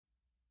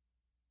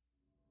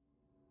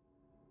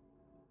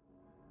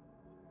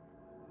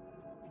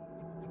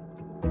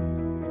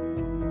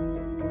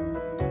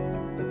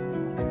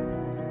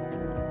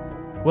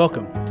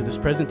Welcome to this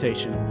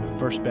presentation of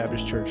First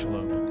Baptist Church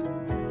Loeb.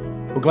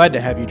 We're glad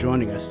to have you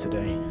joining us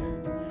today.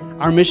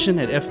 Our mission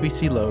at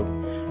FBC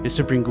Loeb is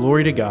to bring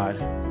glory to God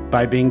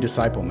by being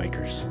disciple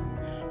makers.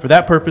 For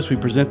that purpose, we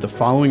present the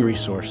following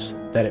resource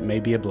that it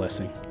may be a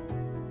blessing.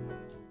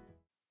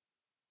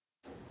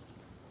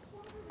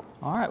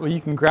 All right, well, you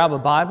can grab a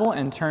Bible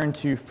and turn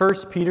to 1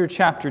 Peter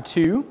chapter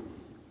 2.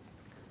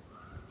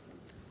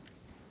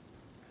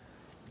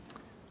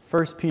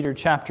 1 Peter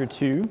chapter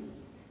 2.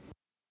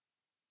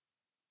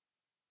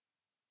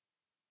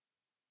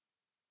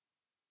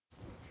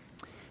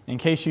 In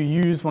case you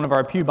use one of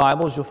our pew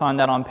Bibles, you'll find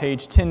that on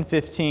page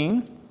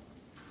 1015.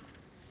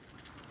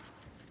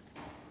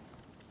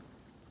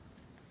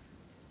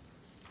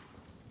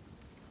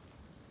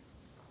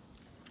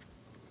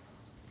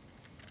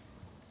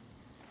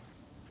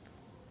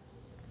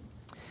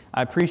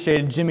 I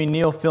appreciated Jimmy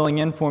Neal filling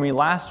in for me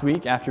last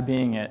week after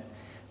being at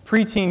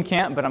preteen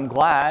camp, but I'm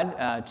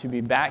glad to be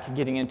back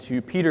getting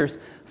into Peter's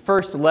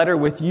first letter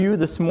with you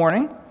this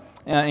morning.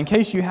 In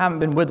case you haven't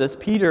been with us,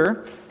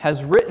 Peter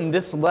has written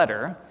this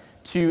letter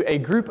to a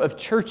group of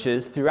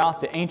churches throughout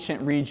the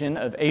ancient region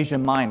of Asia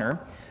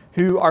Minor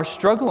who are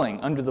struggling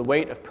under the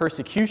weight of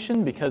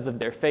persecution because of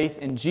their faith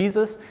in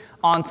Jesus,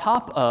 on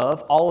top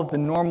of all of the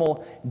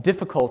normal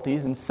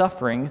difficulties and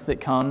sufferings that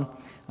come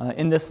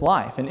in this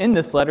life. And in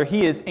this letter,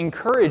 he is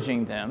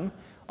encouraging them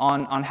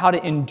on how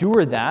to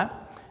endure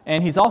that,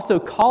 and he's also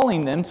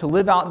calling them to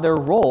live out their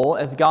role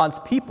as God's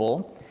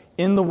people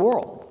in the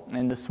world.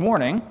 And this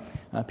morning,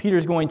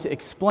 Peter's going to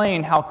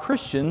explain how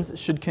Christians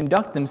should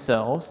conduct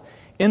themselves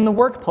in the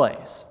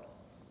workplace.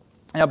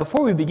 Now,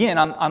 before we begin,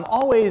 I'm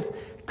always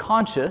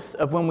conscious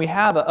of when we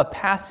have a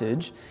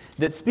passage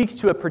that speaks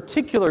to a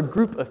particular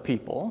group of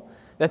people,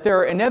 that there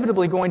are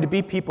inevitably going to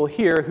be people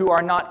here who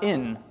are not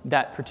in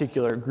that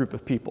particular group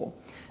of people.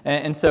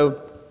 And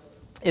so,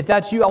 if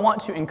that's you, I want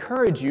to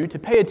encourage you to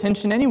pay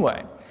attention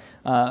anyway,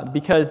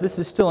 because this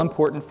is still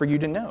important for you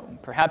to know.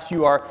 Perhaps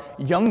you are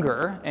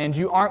younger and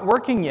you aren't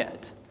working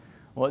yet.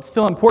 Well, it's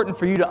still important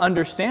for you to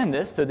understand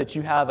this so that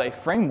you have a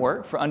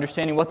framework for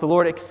understanding what the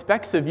Lord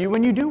expects of you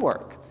when you do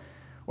work.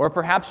 Or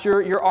perhaps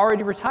you're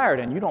already retired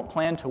and you don't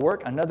plan to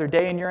work another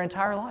day in your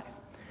entire life.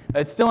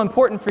 It's still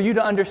important for you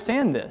to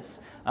understand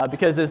this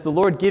because as the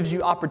Lord gives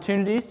you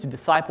opportunities to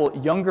disciple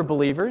younger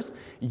believers,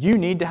 you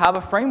need to have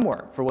a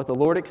framework for what the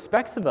Lord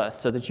expects of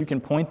us so that you can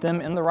point them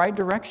in the right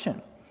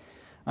direction.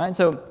 All right,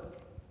 so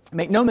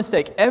make no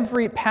mistake,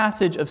 every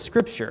passage of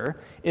Scripture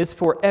is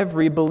for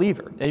every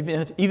believer,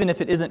 even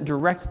if it isn't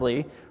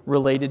directly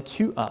related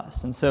to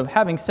us. And so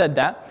having said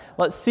that,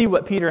 let's see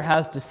what Peter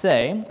has to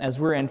say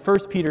as we're in 1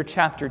 Peter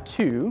chapter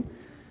 2,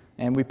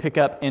 and we pick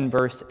up in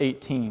verse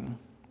 18.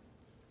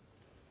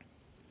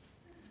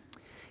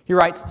 He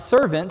writes,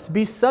 "Servants,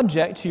 be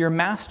subject to your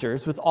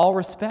masters with all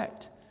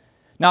respect,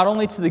 not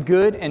only to the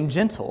good and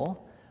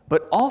gentle,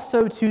 but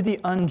also to the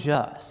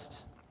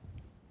unjust."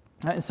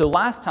 And so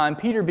last time,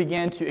 Peter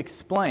began to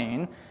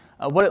explain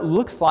what it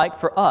looks like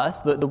for us,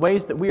 the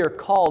ways that we are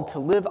called to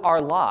live our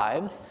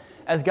lives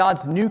as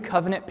God's new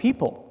covenant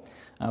people.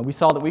 We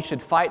saw that we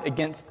should fight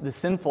against the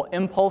sinful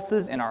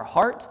impulses in our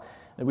heart,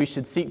 that we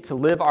should seek to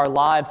live our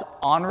lives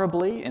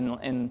honorably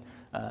in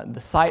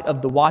the sight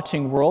of the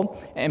watching world.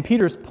 And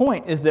Peter's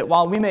point is that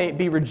while we may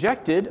be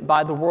rejected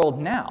by the world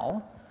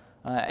now,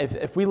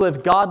 if we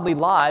live godly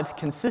lives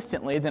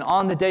consistently, then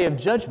on the day of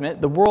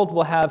judgment, the world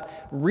will have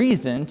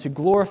reason to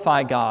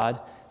glorify God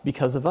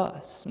because of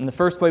us. And the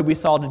first way we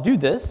saw to do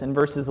this in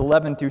verses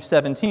 11 through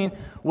 17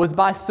 was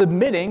by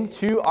submitting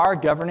to our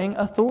governing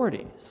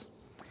authorities.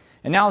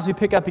 And now as we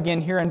pick up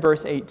again here in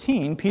verse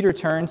 18, Peter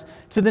turns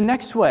to the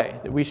next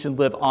way that we should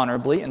live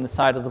honorably in the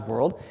sight of the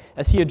world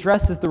as he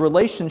addresses the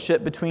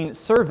relationship between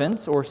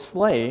servants or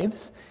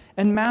slaves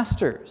and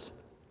masters.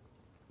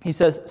 He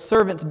says,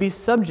 "Servants, be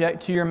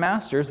subject to your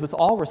masters with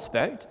all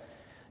respect,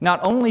 not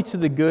only to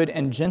the good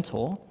and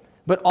gentle,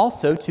 but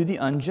also to the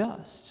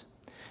unjust."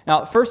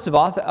 Now, first of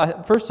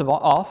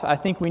all, I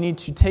think we need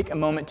to take a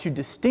moment to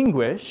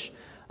distinguish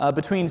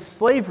between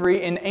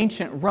slavery in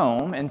ancient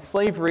Rome and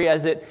slavery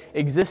as it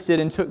existed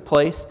and took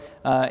place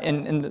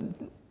in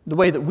the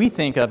way that we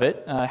think of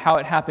it, how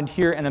it happened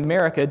here in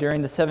America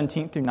during the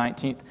 17th through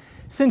 19th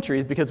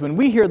centuries, because when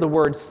we hear the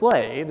word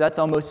slave, that's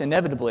almost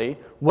inevitably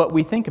what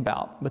we think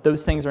about. But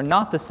those things are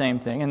not the same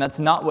thing, and that's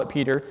not what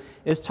Peter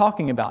is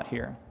talking about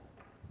here.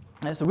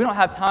 And so we don't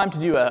have time to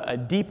do a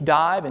deep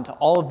dive into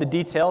all of the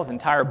details.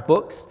 Entire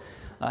books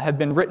have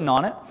been written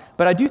on it.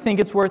 But I do think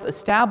it's worth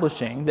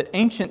establishing that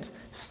ancient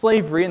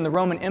slavery in the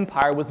Roman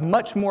Empire was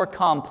much more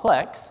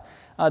complex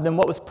than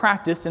what was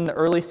practiced in the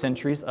early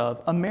centuries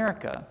of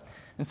America.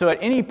 And so at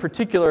any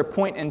particular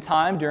point in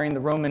time during the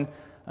Roman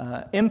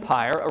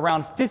Empire,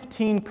 around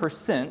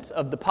 15%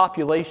 of the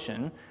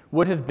population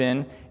would have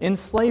been in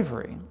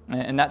slavery.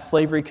 And that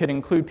slavery could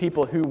include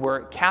people who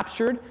were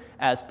captured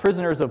as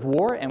prisoners of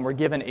war and were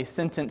given a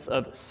sentence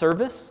of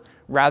service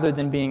rather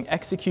than being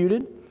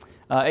executed.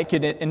 It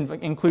could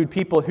include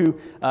people who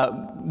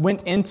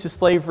went into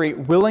slavery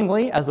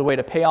willingly as a way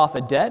to pay off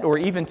a debt, or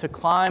even to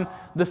climb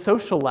the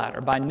social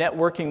ladder by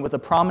networking with a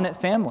prominent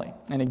family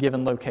in a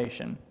given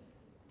location.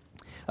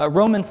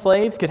 Roman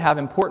slaves could have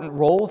important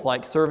roles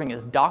like serving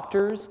as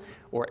doctors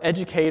or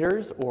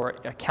educators or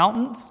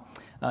accountants.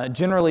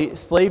 Generally,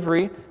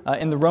 slavery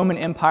in the Roman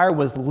Empire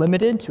was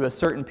limited to a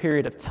certain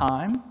period of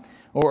time,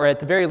 or at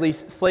the very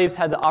least, slaves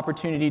had the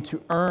opportunity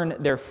to earn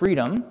their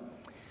freedom,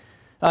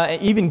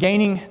 even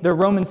gaining their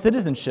Roman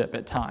citizenship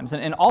at times.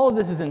 And all of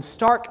this is in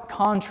stark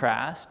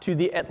contrast to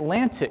the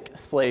Atlantic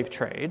slave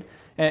trade,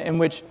 in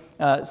which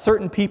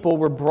certain people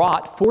were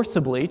brought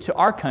forcibly to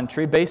our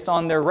country based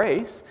on their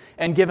race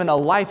and given a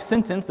life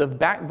sentence of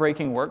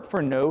backbreaking work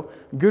for no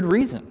good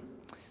reason.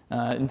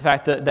 In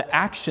fact, the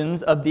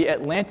actions of the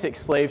Atlantic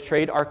slave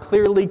trade are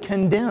clearly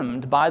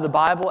condemned by the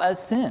Bible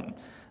as sin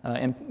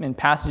in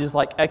passages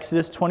like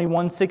Exodus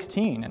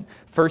 21:16 and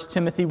 1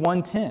 Timothy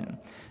 1:10.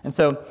 And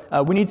so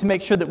we need to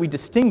make sure that we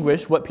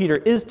distinguish what Peter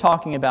is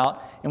talking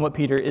about and what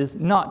Peter is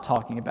not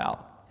talking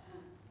about.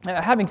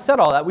 Having said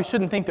all that, we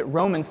shouldn't think that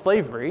Roman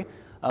slavery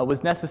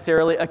was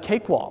necessarily a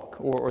cakewalk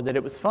or that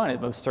it was fun.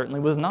 It most certainly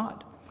was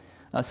not.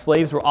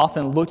 Slaves were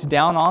often looked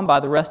down on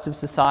by the rest of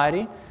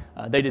society.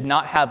 They did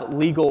not have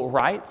legal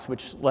rights,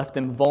 which left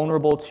them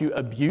vulnerable to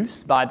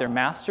abuse by their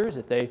masters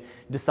if they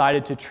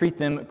decided to treat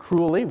them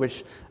cruelly,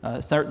 which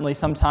certainly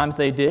sometimes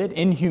they did,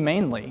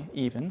 inhumanely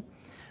even.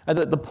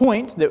 The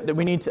point that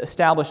we need to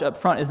establish up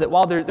front is that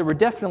while there were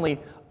definitely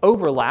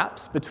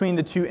overlaps between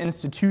the two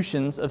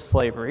institutions of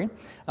slavery,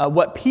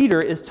 what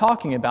Peter is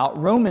talking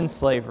about, Roman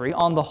slavery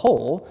on the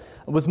whole,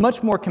 was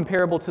much more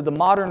comparable to the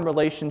modern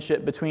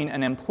relationship between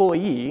an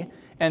employee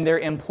and their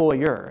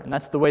employer. And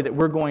that's the way that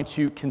we're going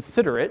to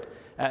consider it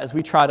as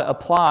we try to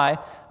apply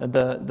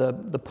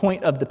the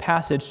point of the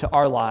passage to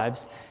our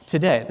lives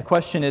today. The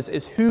question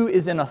is who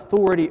is in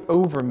authority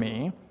over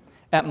me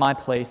at my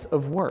place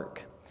of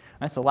work?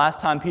 And so last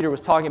time Peter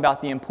was talking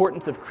about the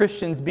importance of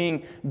Christians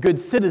being good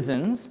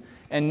citizens,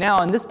 and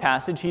now in this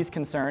passage he's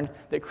concerned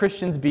that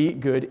Christians be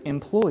good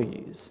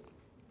employees.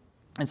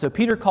 And so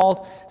Peter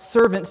calls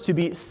servants to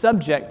be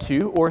subject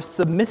to or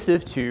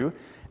submissive to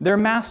their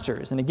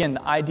masters. And again,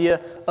 the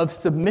idea of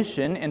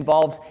submission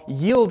involves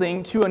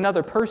yielding to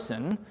another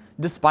person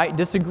despite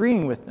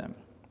disagreeing with them.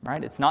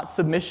 Right? It's not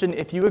submission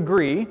if you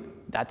agree,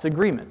 that's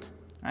agreement.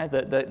 Right?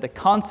 The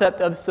concept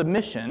of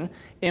submission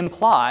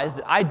implies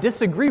that I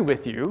disagree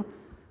with you,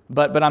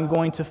 but I'm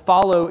going to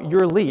follow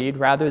your lead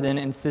rather than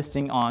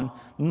insisting on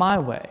my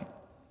way.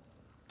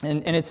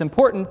 And it's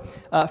important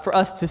for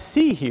us to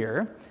see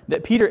here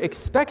that Peter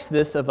expects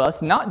this of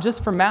us, not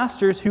just for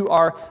masters who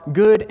are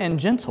good and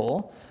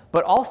gentle,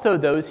 but also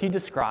those he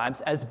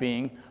describes as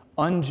being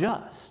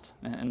unjust.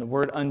 And the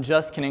word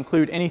unjust can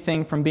include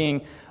anything from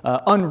being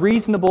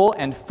unreasonable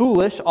and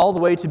foolish all the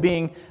way to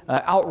being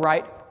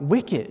outright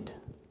wicked.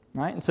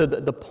 Right? And so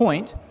the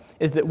point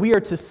is that we are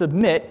to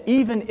submit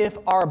even if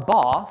our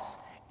boss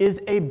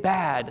is a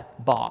bad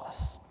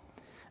boss.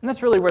 And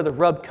that's really where the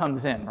rub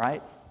comes in,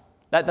 right?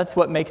 That's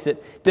what makes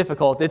it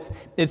difficult.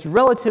 It's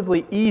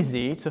relatively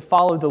easy to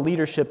follow the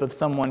leadership of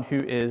someone who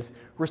is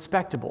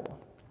respectable.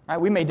 Right?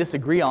 We may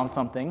disagree on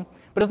something,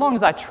 but as long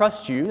as I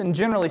trust you, and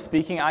generally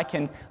speaking, I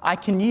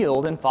can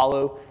yield and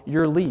follow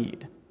your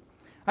lead.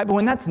 Right? But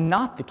when that's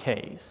not the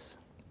case,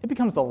 it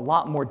becomes a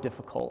lot more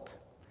difficult.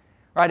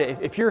 Right?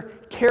 If your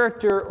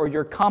character or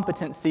your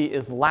competency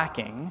is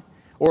lacking,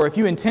 or if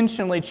you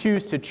intentionally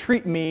choose to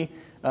treat me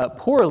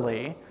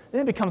poorly,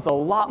 then it becomes a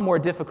lot more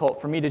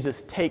difficult for me to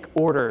just take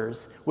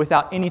orders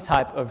without any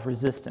type of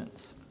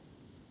resistance.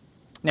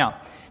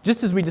 Now,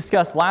 just as we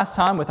discussed last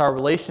time with our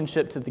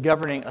relationship to the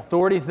governing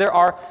authorities, there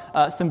are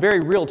some very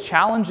real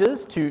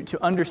challenges to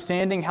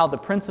understanding how the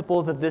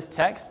principles of this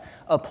text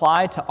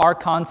apply to our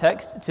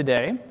context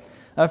today.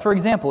 For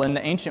example, in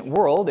the ancient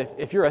world,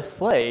 if you're a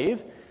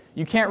slave,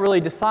 you can't really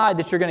decide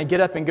that you're going to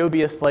get up and go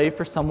be a slave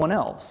for someone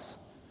else.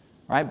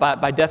 Right?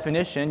 By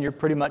definition, you're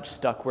pretty much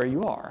stuck where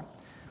you are.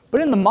 But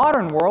in the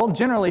modern world,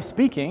 generally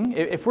speaking,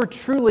 if we're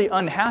truly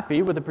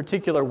unhappy with a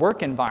particular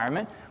work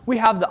environment, we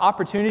have the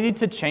opportunity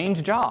to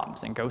change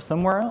jobs and go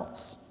somewhere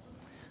else.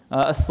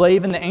 A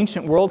slave in the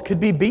ancient world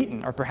could be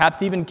beaten or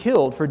perhaps even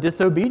killed for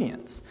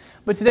disobedience.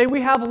 But today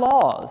we have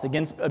laws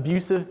against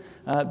abusive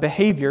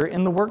behavior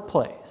in the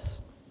workplace.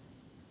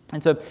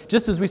 And so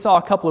just as we saw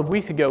a couple of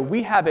weeks ago,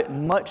 we have it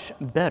much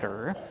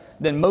better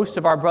than most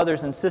of our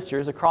brothers and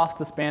sisters across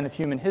the span of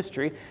human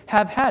history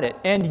have had it.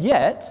 And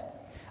yet,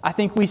 I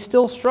think we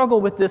still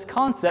struggle with this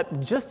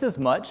concept just as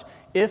much,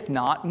 if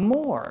not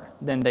more,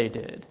 than they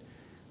did.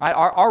 Right?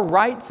 Our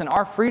rights and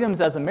our freedoms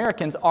as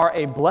Americans are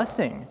a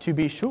blessing, to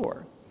be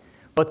sure.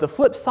 But the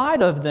flip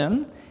side of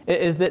them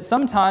is that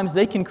sometimes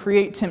they can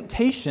create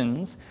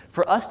temptations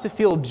for us to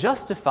feel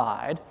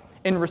justified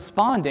in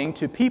responding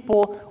to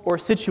people or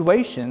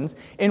situations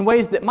in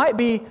ways that might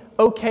be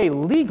okay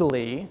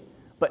legally,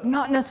 but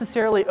not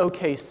necessarily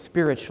okay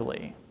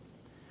spiritually.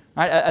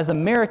 Right? As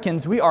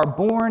Americans, we are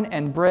born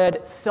and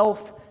bred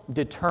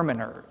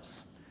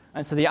self-determiners.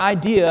 And so the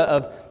idea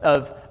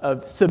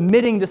of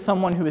submitting to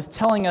someone who is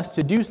telling us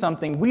to do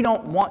something we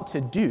don't want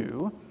to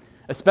do,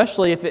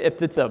 especially if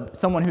it's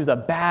someone who's a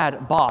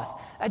bad boss,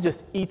 that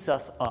just eats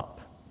us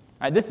up.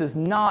 Right? This is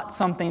not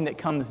something that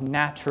comes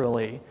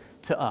naturally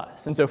to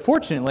us. And so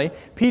fortunately,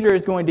 Peter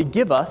is going to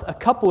give us a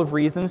couple of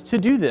reasons to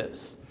do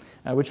this,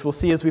 which we'll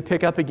see as we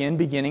pick up again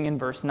beginning in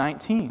verse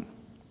 19.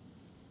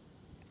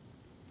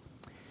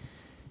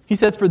 He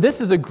says, "For this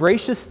is a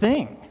gracious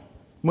thing.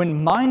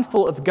 When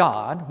mindful of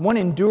God, one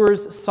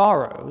endures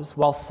sorrows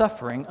while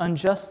suffering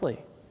unjustly.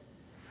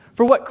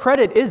 For what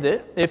credit is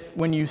it if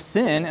when you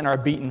sin and are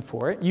beaten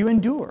for it, you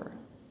endure?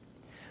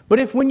 But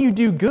if when you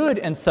do good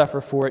and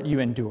suffer for it, you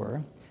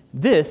endure,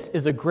 this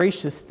is a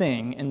gracious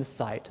thing in the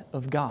sight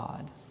of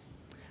God."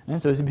 And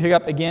so as we pick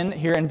up again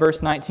here in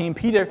verse 19,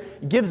 Peter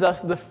gives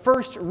us the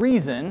first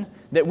reason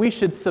that we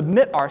should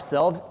submit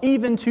ourselves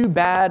even to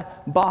bad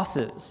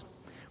bosses.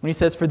 When he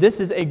says, "For this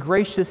is a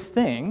gracious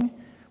thing,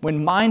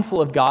 when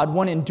mindful of God,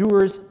 one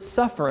endures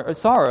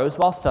sorrows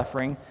while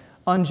suffering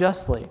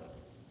unjustly."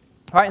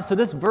 All right, and so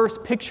this verse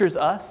pictures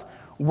us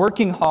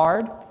working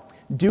hard,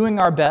 doing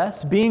our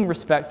best, being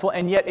respectful,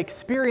 and yet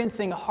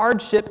experiencing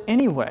hardship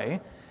anyway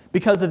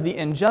because of the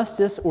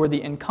injustice or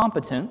the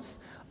incompetence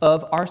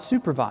of our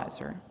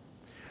supervisor.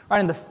 All right,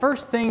 and the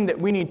first thing that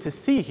we need to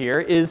see here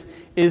is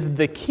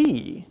the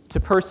key to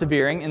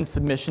persevering in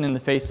submission in the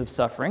face of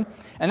suffering,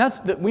 and that's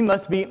that we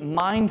must be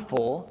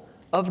mindful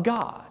of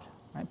God.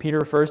 Right? Peter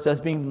refers to us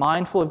being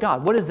mindful of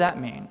God. What does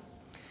that mean?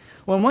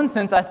 Well, in one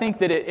sense, I think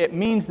that it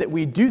means that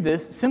we do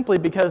this simply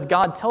because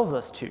God tells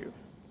us to.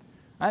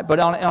 Right? But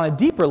on a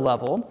deeper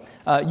level,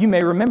 you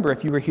may remember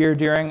if you were here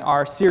during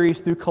our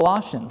series through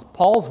Colossians,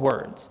 Paul's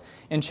words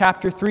in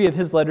chapter 3 of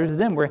his letter to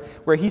them,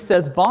 where he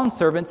says,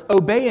 "Bondservants,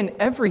 obey in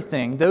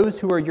everything those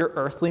who are your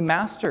earthly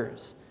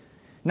masters,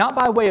 not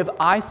by way of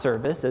eye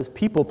service as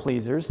people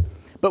pleasers,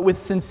 but with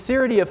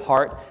sincerity of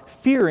heart,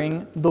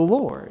 fearing the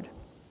Lord.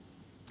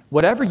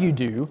 Whatever you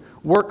do,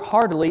 work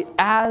heartily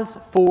as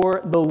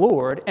for the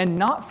Lord and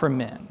not for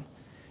men,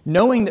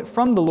 knowing that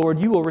from the Lord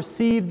you will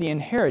receive the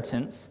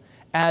inheritance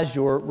as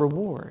your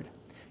reward.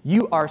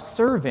 You are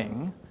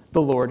serving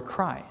the Lord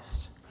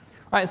Christ."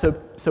 All right,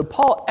 so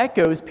Paul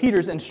echoes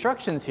Peter's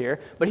instructions here,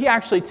 but he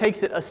actually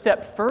takes it a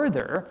step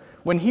further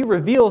when he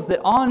reveals that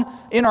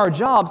in our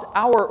jobs,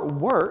 our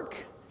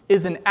work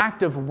is an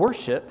act of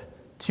worship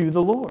to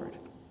the Lord.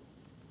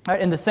 Right,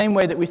 in the same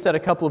way that we said a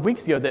couple of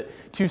weeks ago that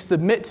to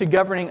submit to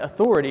governing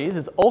authorities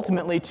is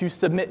ultimately to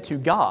submit to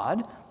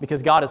God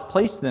because God has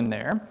placed them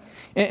there.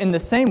 In the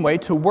same way,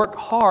 to work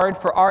hard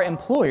for our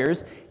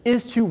employers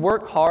is to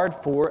work hard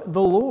for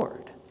the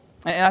Lord.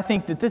 And I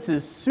think that this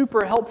is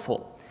super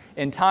helpful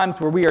in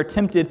times where we are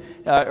tempted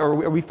or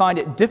we find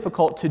it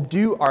difficult to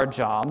do our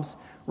jobs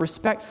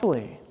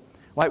respectfully.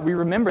 Right? We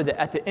remember that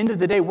at the end of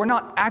the day, we're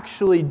not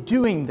actually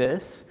doing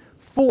this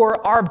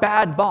for our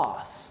bad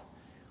boss.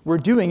 We're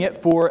doing it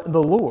for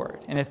the Lord.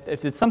 And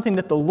if it's something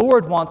that the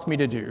Lord wants me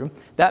to do,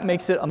 that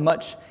makes it a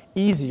much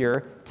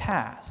easier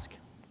task.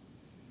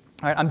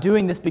 All right, I'm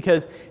doing this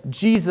because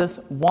Jesus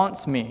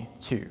wants me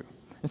to.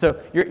 And so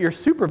your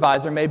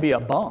supervisor may be a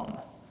bum,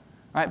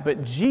 right?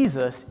 But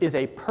Jesus is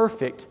a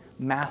perfect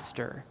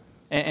master.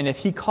 And if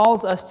he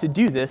calls us to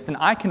do this, then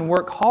I can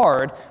work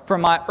hard for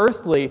my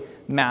earthly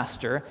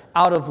master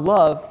out of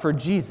love for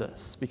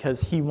Jesus because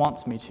he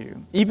wants me to.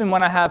 Even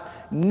when I have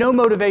no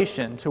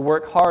motivation to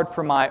work hard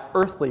for my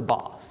earthly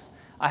boss,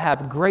 I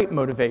have great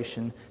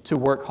motivation to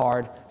work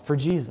hard for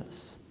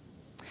Jesus.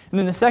 And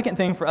then the second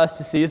thing for us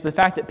to see is the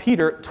fact that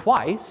Peter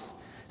twice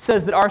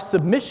says that our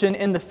submission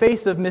in the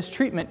face of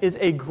mistreatment is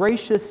a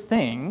gracious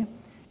thing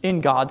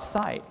in God's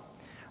sight.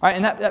 All right,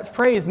 and that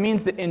phrase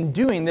means that in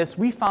doing this,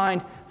 we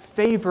find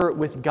favor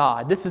with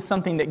God. This is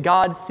something that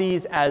God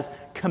sees as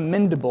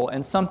commendable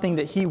and something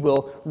that he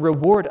will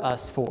reward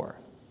us for.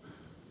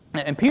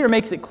 And Peter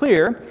makes it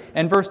clear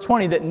in verse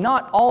 20 that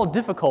not all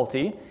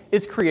difficulty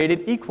is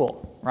created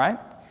equal, right?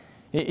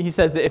 He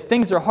says that if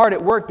things are hard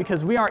at work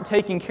because we aren't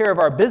taking care of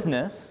our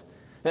business,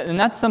 then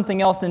that's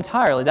something else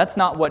entirely. That's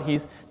not what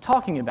he's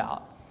talking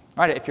about.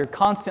 Right? If you're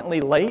constantly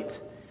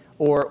late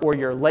or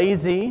you're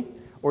lazy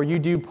or you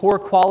do poor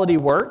quality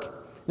work,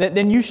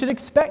 then you should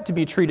expect to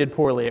be treated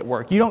poorly at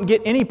work. You don't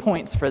get any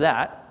points for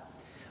that.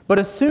 But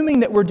assuming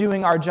that we're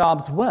doing our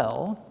jobs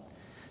well,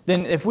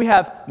 then if we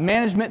have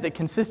management that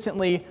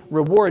consistently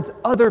rewards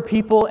other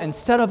people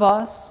instead of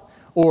us,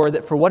 or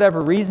that for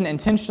whatever reason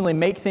intentionally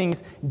make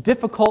things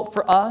difficult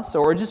for us,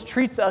 or just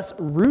treats us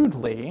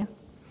rudely,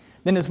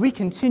 then as we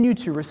continue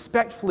to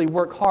respectfully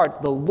work hard,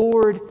 the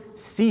Lord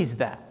sees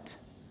that.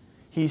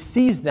 He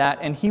sees that,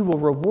 and he will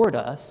reward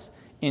us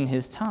in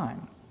his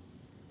time.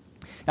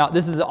 Now,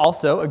 this is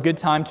also a good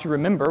time to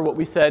remember what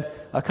we said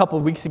a couple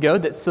of weeks ago,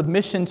 that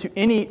submission to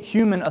any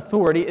human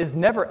authority is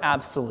never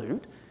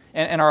absolute,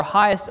 and our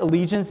highest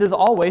allegiance is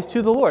always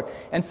to the Lord.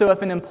 And so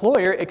if an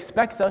employer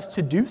expects us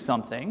to do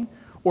something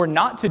or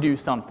not to do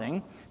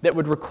something that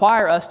would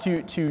require us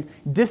to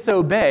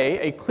disobey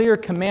a clear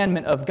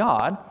commandment of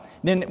God,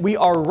 then we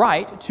are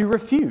right to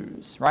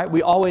refuse, right?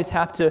 We always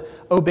have to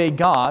obey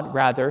God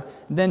rather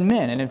than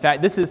men. And in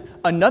fact, this is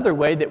another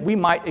way that we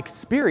might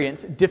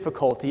experience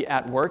difficulty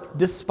at work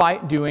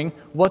despite doing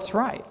what's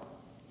right.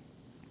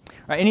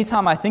 Right,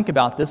 anytime I think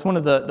about this, one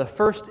of the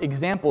first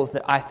examples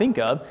that I think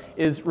of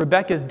is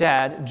Rebecca's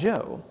dad,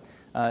 Joe.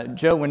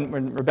 Joe, when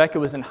Rebecca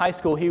was in high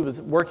school, he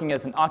was working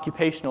as an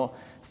occupational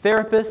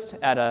therapist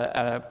at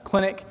a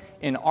clinic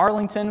in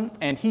Arlington,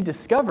 and he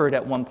discovered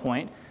at one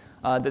point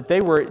that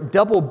they were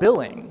double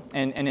billing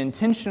and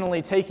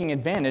intentionally taking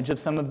advantage of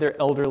some of their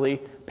elderly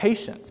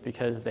patients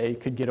because they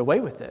could get away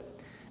with it.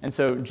 And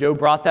so Joe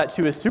brought that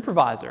to his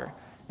supervisor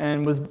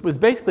and was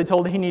basically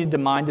told that he needed to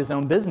mind his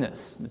own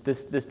business, that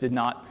this did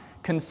not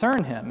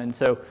concern him. And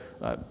so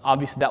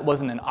obviously that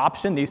wasn't an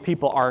option. These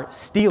people are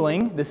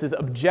stealing. This is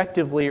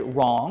objectively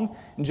wrong.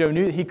 And Joe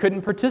knew that he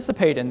couldn't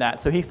participate in that.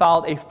 So he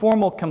filed a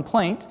formal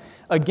complaint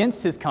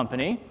against his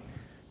company,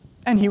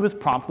 and he was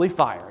promptly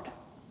fired.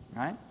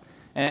 Right?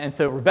 And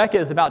so Rebecca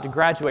is about to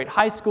graduate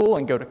high school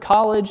and go to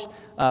college.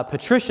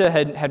 Patricia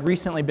had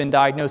recently been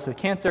diagnosed with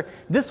cancer.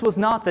 This was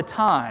not the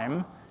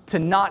time to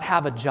not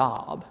have a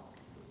job.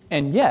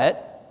 And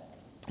yet,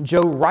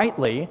 Joe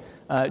rightly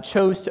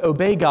chose to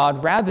obey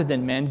God rather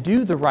than men,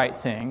 do the right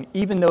thing,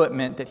 even though it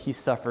meant that he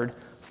suffered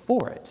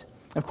for it.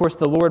 Of course,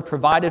 the Lord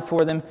provided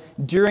for them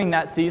during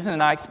that season,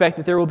 and I expect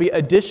that there will be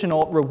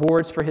additional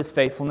rewards for his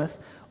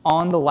faithfulness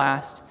on the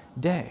last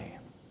day.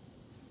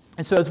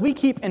 And so as we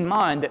keep in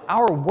mind that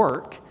our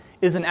work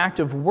is an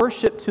act of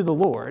worship to the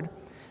Lord,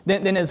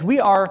 then as we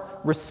are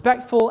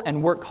respectful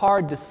and work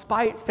hard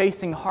despite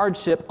facing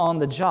hardship on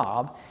the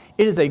job,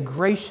 it is a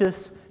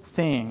gracious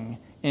thing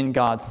in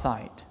God's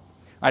sight.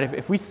 Right?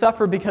 If we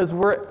suffer because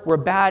we're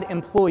bad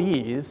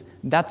employees,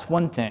 that's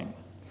one thing.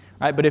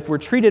 Right? But if we're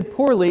treated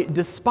poorly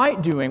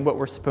despite doing what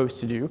we're supposed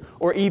to do,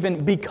 or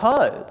even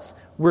because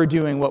we're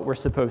doing what we're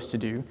supposed to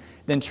do,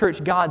 then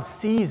church, God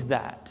sees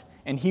that,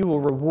 and he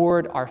will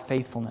reward our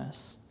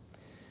faithfulness.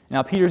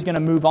 Now, Peter's going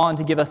to move on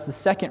to give us the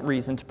second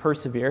reason to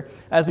persevere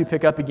as we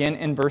pick up again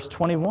in verse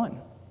 21.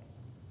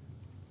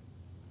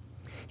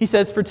 He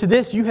says, "For to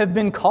this you have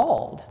been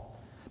called,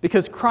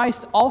 because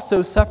Christ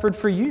also suffered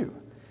for you,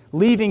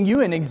 leaving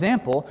you an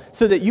example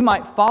so that you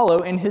might follow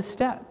in his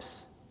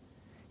steps.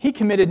 He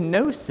committed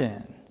no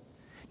sin,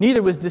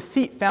 neither was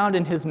deceit found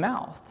in his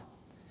mouth.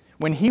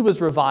 When he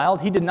was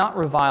reviled, he did not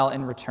revile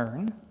in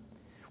return.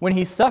 When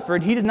he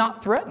suffered, he did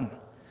not threaten,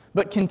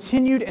 but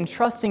continued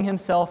entrusting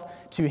himself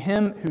to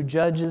him who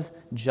judges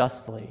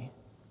justly.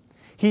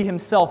 He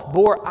himself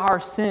bore our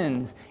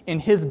sins in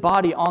his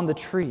body on the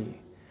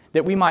tree,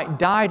 that we might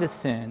die to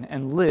sin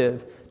and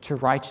live to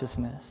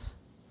righteousness.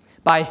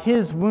 By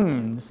his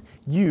wounds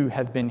you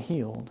have been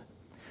healed.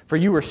 For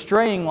you were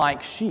straying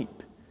like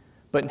sheep,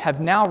 but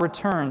have now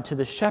returned to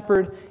the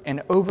shepherd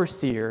and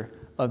overseer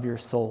of your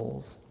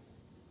souls."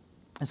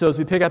 And so as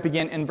we pick up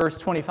again in verse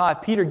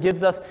 25, Peter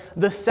gives us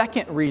the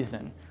second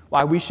reason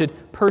why we should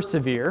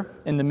persevere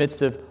in the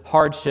midst of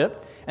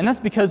hardship, and that's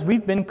because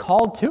we've been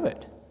called to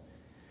it.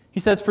 He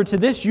says, "For to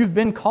this you've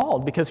been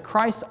called, because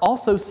Christ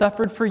also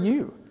suffered for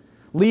you,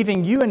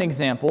 leaving you an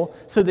example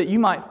so that you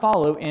might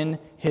follow in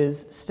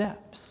his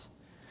steps."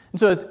 And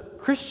so as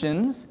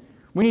Christians,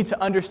 we need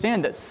to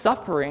understand that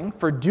suffering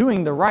for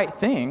doing the right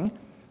thing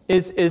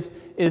is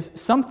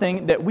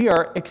something that we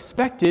are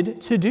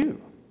expected to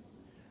do.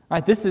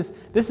 Right? This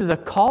is a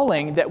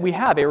calling that we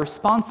have, a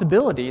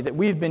responsibility that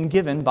we've been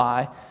given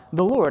by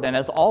the Lord. And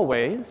as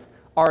always,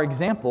 our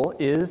example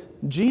is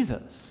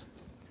Jesus.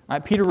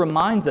 Right? Peter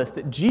reminds us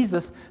that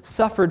Jesus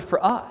suffered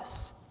for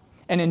us.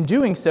 And in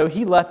doing so,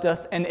 he left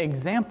us an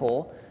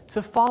example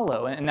to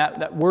follow. And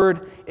that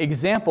word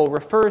example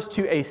refers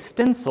to a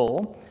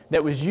stencil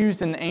that was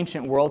used in the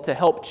ancient world to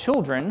help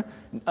children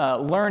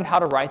learn how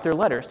to write their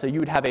letters. So you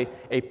would have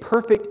a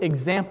perfect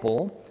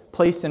example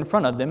placed in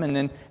front of them, and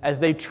then as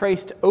they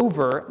traced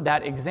over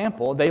that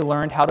example, they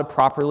learned how to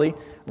properly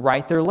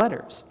write their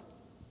letters.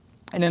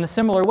 And in a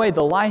similar way,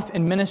 the life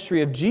and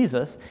ministry of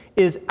Jesus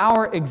is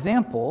our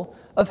example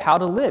of how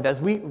to live.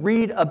 As we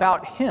read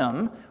about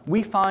him,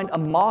 we find a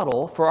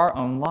model for our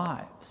own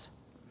lives.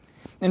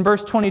 In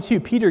verse 22,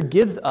 Peter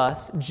gives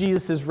us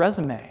Jesus'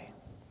 resume.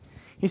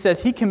 He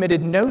says, "He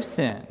committed no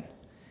sin,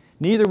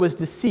 neither was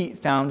deceit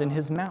found in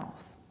his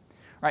mouth."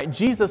 Right?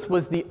 Jesus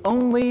was the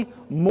only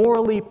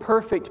morally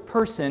perfect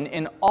person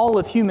in all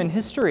of human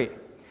history.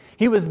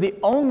 He was the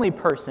only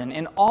person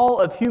in all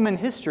of human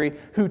history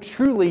who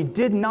truly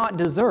did not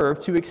deserve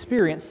to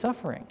experience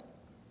suffering.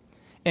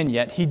 And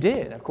yet he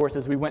did. Of course,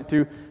 as we went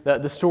through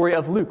the story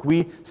of Luke,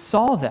 we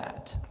saw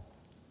that.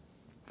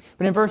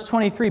 But in verse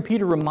 23,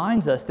 Peter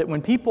reminds us that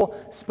when people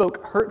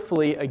spoke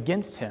hurtfully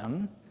against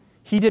him,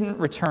 he didn't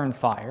return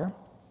fire.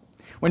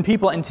 When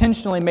people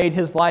intentionally made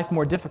his life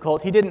more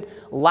difficult, he didn't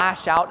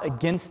lash out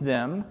against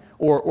them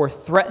or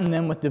threaten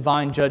them with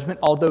divine judgment,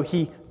 although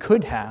he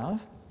could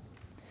have.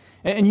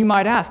 And you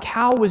might ask,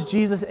 how was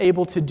Jesus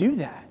able to do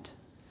that?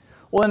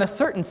 Well, in a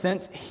certain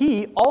sense,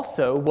 he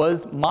also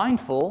was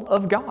mindful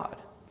of God.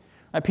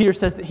 Peter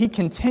says that he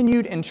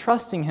continued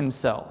entrusting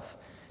himself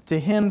to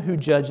him who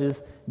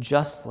judges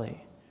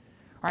justly.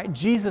 All right,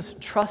 Jesus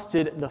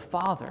trusted the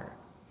Father,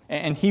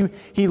 and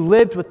he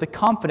lived with the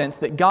confidence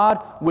that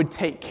God would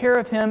take care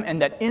of him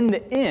and that in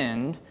the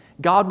end,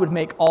 God would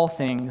make all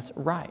things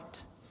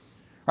right.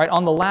 Right,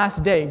 on the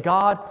last day,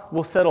 God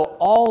will settle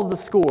all the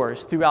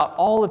scores throughout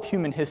all of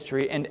human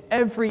history, and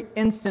every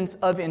instance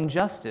of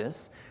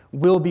injustice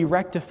will be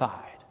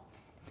rectified.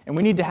 And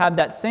we need to have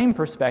that same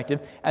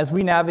perspective as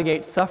we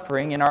navigate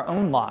suffering in our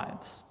own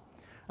lives.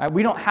 Right,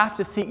 we don't have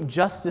to seek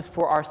justice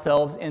for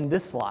ourselves in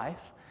this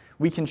life.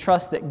 We can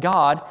trust that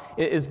God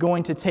is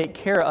going to take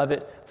care of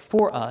it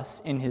for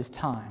us in His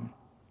time.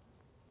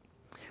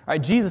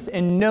 Right, Jesus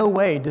in no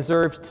way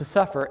deserved to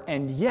suffer,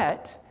 and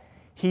yet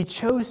He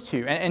chose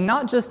to, and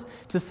not just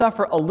to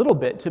suffer a little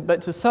bit,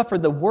 but to suffer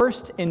the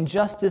worst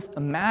injustice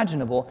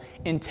imaginable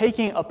in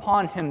taking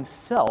upon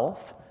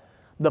Himself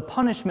the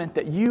punishment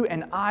that you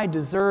and I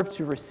deserve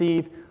to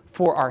receive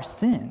for our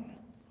sin.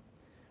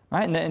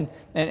 Right?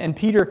 And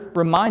Peter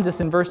reminds us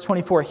in verse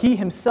 24, He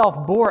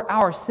Himself bore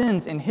our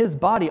sins in His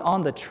body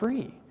on the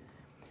tree.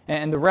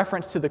 And the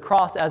reference to the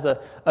cross as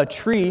a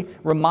tree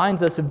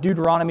reminds us of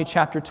Deuteronomy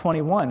chapter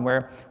 21,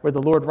 where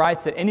the Lord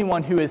writes that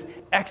anyone who is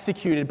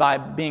executed by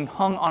being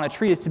hung on a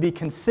tree is to be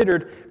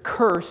considered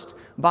cursed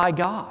by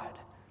God.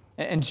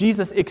 And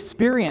Jesus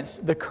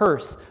experienced the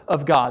curse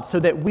of God so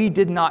that we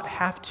did not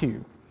have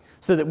to,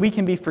 so that we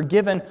can be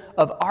forgiven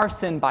of our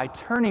sin by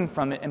turning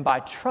from it and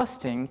by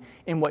trusting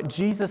in what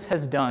Jesus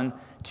has done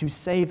to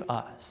save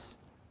us.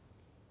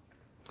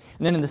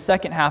 And then in the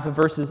second half of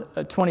verses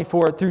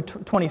 24 through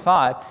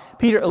 25,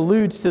 Peter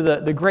alludes to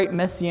the great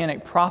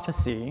messianic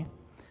prophecy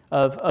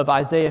of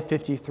Isaiah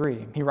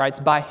 53. He writes,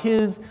 "By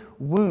His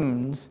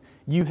wounds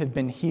you have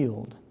been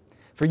healed,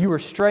 for you were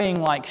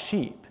straying like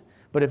sheep,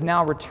 but have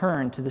now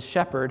returned to the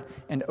shepherd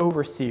and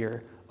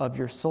overseer of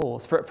your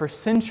souls." For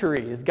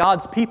centuries,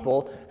 God's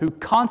people who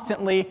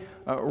constantly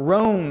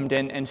roamed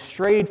and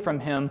strayed from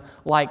Him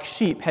like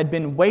sheep had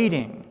been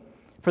waiting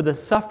for the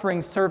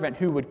suffering servant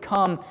who would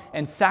come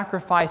and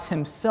sacrifice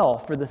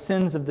himself for the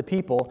sins of the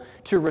people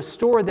to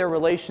restore their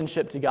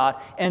relationship to God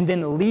and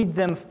then lead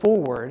them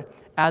forward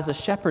as a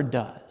shepherd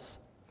does.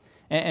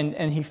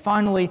 And He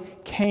finally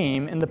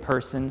came in the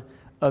person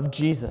of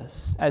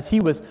Jesus. As He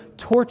was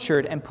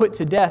tortured and put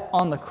to death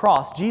on the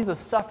cross, Jesus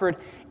suffered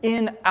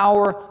in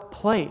our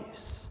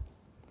place.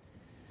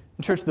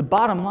 And church, the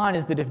bottom line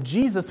is that if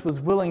Jesus was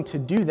willing to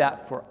do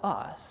that for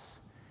us,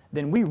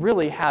 then we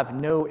really have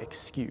no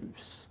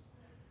excuse.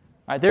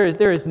 Right, there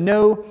is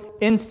no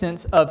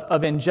instance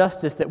of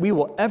injustice that we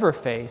will ever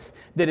face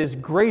that is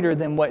greater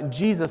than what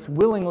Jesus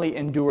willingly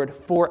endured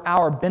for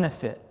our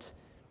benefit.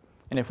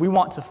 And if we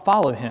want to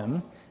follow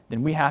Him,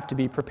 then we have to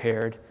be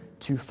prepared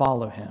to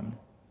follow Him.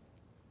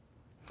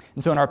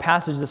 And so in our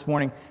passage this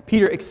morning,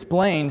 Peter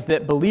explains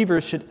that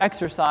believers should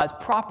exercise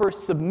proper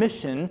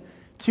submission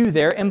to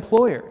their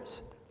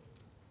employers.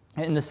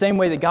 In the same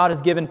way that God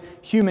has given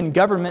human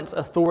governments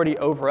authority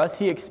over us,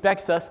 He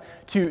expects us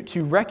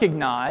to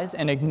recognize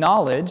and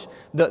acknowledge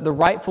the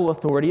rightful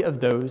authority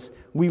of those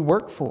we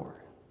work for.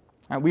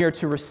 Right, we are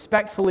to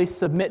respectfully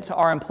submit to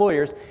our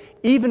employers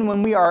even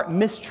when we are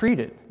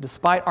mistreated,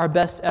 despite our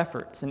best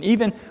efforts, and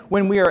even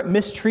when we are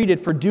mistreated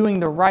for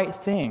doing the right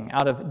thing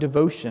out of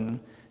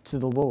devotion to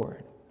the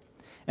Lord.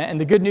 And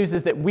the good news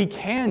is that we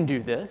can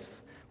do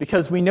this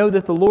because we know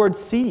that the Lord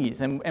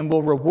sees and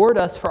will reward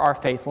us for our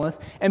faithfulness,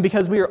 and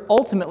because we are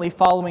ultimately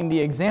following the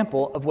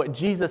example of what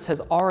Jesus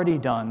has already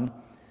done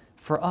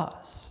for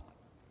us.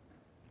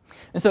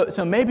 And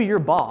so maybe your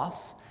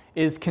boss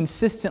is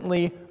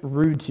consistently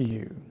rude to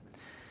you,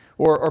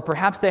 or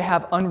perhaps they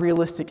have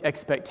unrealistic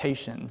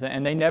expectations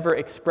and they never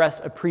express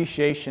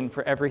appreciation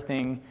for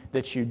everything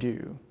that you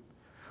do.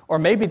 Or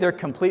maybe they're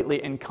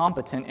completely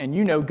incompetent and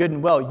you know good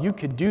and well you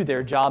could do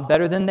their job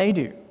better than they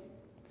do.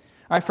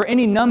 All right, for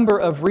any number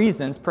of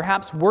reasons,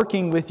 perhaps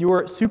working with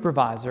your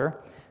supervisor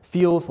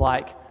feels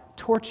like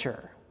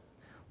torture.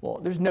 Well,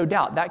 there's no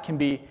doubt that can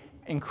be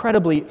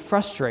incredibly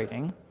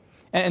frustrating,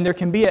 and there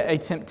can be a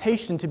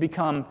temptation to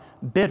become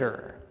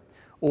bitter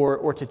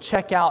or to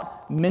check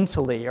out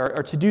mentally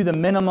or to do the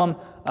minimum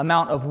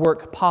amount of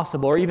work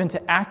possible or even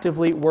to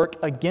actively work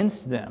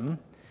against them.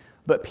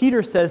 But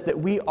Peter says that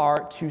we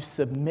are to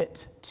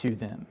submit to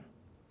them.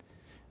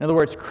 In other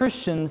words,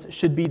 Christians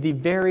should be the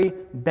very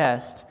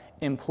best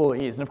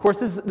employees. And of course,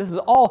 this is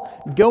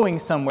all going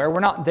somewhere.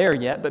 We're not there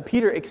yet, but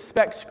Peter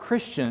expects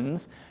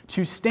Christians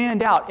to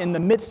stand out in the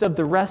midst of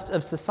the rest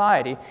of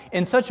society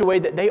in such a way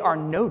that they are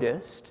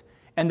noticed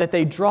and that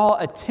they draw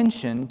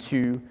attention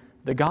to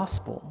the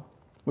gospel,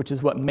 which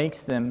is what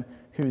makes them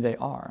who they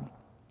are.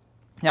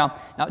 Now,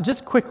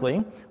 just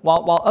quickly,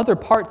 while other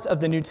parts of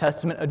the New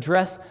Testament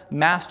address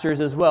masters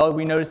as well,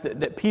 we notice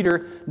that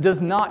Peter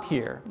does not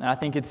here. And I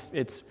think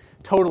it's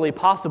totally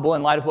possible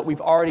in light of what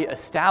we've already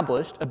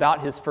established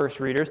about his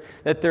first readers,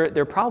 that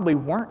there probably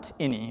weren't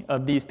any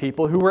of these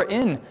people who were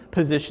in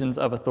positions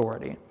of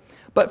authority.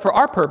 But for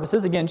our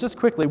purposes, again, just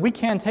quickly, we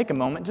can take a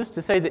moment just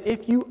to say that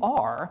if you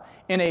are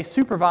in a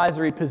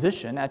supervisory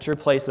position at your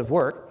place of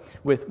work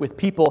with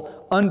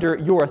people under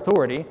your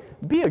authority,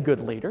 be a good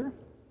leader.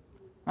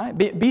 Right?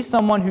 Be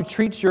someone who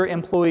treats your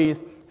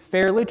employees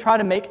fairly. Try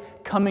to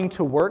make coming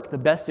to work the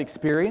best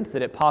experience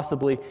that it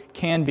possibly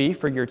can be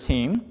for your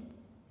team.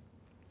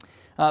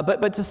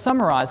 But to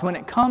summarize, when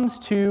it comes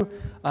to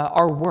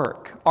our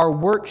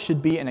work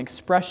should be an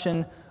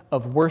expression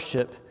of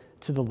worship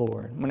to the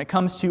Lord. When it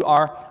comes to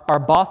our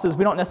bosses,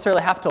 we don't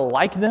necessarily have to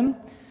like them.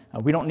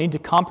 We don't need to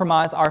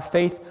compromise our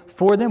faith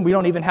for them. We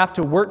don't even have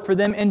to work for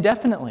them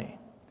indefinitely.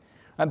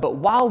 But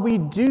while we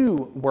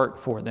do work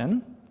for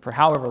them, for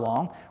however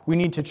long, we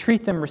need to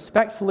treat them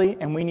respectfully,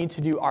 and we need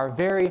to do our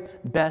very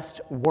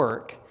best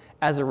work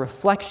as a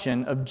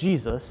reflection of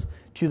Jesus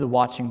to the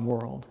watching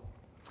world.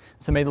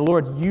 So may the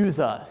Lord use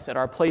us at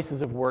our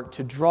places of work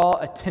to draw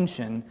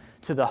attention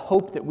to the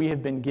hope that we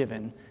have been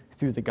given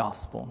through the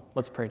gospel.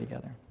 Let's pray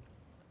together.